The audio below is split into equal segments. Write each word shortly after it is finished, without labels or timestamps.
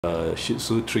Shih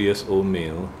Tzu 3-year-old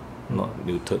male, not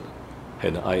neutered,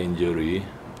 had an eye injury.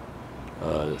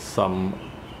 How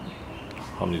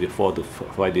many days? 4 to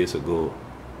 5 days ago,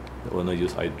 the owner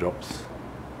used eye drops.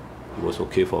 It was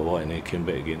okay for a while and then it came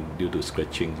back again due to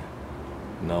scratching.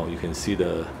 Now you can see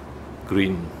the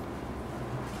green.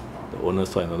 The owner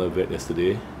saw another vet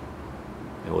yesterday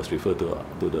and was referred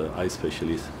to the eye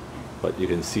specialist. But you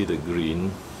can see the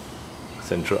green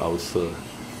central ulcer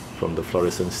from the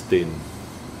fluorescent stain.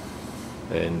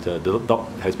 And the dog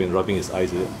has been rubbing his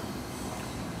eyes with it.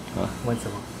 Huh? Once a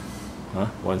while.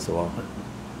 Huh? Once a while.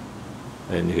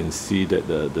 And you can see that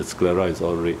the sclera is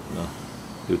all red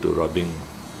due to rubbing.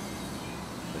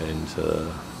 And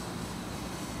so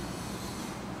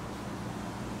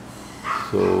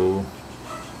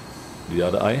the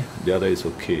other eye is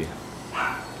okay.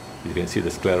 You can see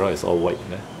the sclera is all white.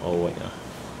 All white.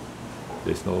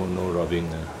 There's no rubbing.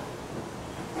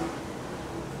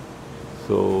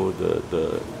 So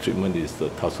the treatment is the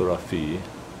Tarsorrhaphy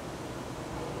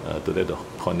to let the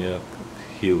cornea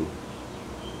heal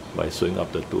by sewing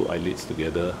up the two eyelids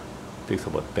together. It takes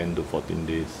about 10 to 14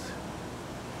 days.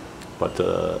 But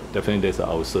definitely there's an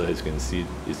ulcer, as you can see,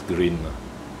 it's green.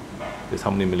 It's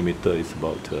how many millimeter? It's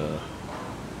about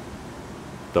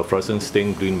the fluorescent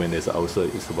stain green when there's an ulcer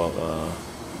is about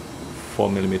 4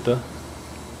 millimeter.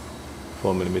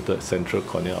 4 millimeter central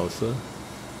corneal ulcer.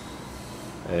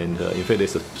 And in fact,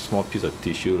 there's a small piece of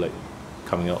tissue like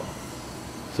coming out.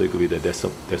 So it could be the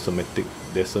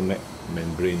descemet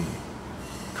membrane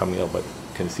coming out. But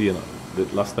you can see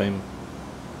that last time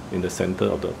in the center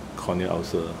of the corneal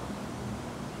ulcer,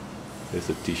 there's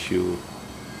a tissue.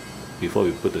 Before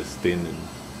we put the stain in,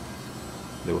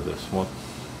 there was a small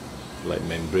like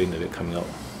membrane that coming out.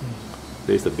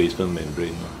 There's the basement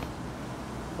membrane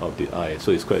of the eye.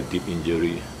 So it's quite a deep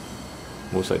injury.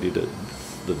 Most likely the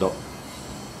dog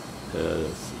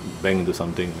bang into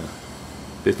something.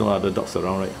 There's no other dogs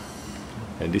around, right?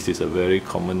 And this is a very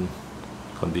common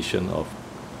condition of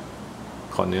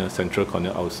central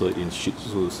corneal ulcer in Shih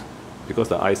Tzus because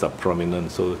the eyes are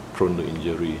prominent, so prone to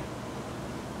injury.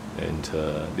 And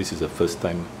this is the first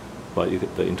time. But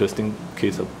the interesting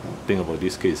thing about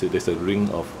this case is there's a ring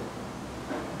of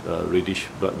reddish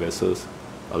blood vessels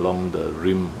along the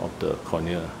rim of the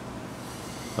cornea.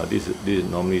 This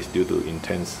normally is due to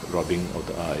intense rubbing of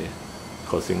the eye,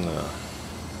 causing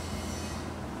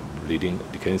bleeding.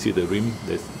 You can see the rim.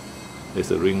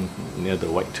 There's a ring near the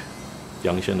white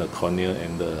junction, the cornea,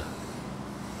 and the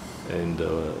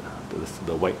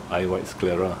white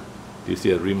sclera. Do you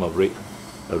see a rim of red?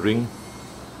 A ring?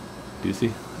 Do you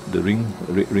see the ring?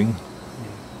 Red ring?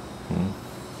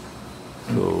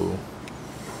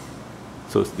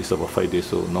 So this is about 5 days.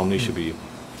 So normally should be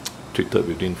treated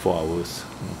within 4 hours.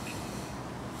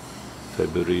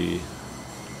 February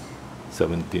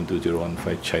 17,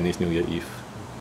 2015, Chinese New Year Eve.